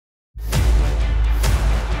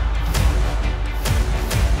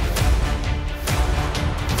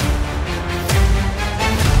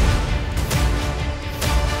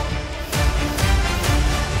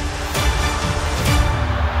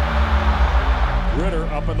Ritter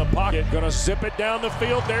up in the pocket, gonna zip it down the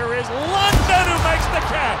field. There is London who makes the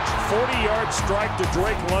catch. 40-yard strike to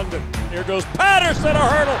Drake London. Here goes Patterson, a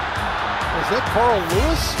hurdle. Is that Carl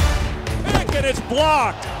Lewis? And it's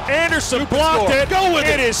blocked. Anderson blocked it. Go with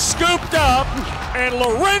it. It is scooped up, and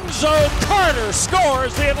Lorenzo Carter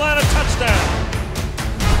scores the Atlanta touchdown.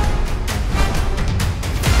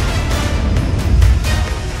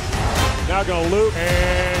 Now gonna loop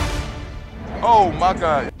and oh my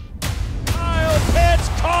God. Kyle Pitts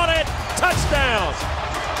caught it. Touchdown.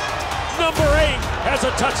 Number 8 has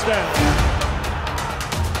a touchdown.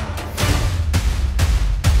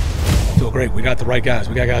 I feel great. We got the right guys.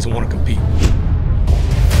 We got guys who want to compete.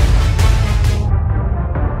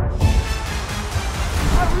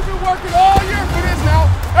 We've been working all year for this now.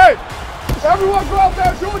 Hey, everyone go out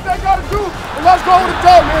there and do what they gotta do. And let's go with the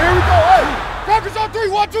dub, man. Here we go. Hey, Falcons on 3.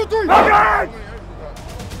 1, 2, 3. Okay.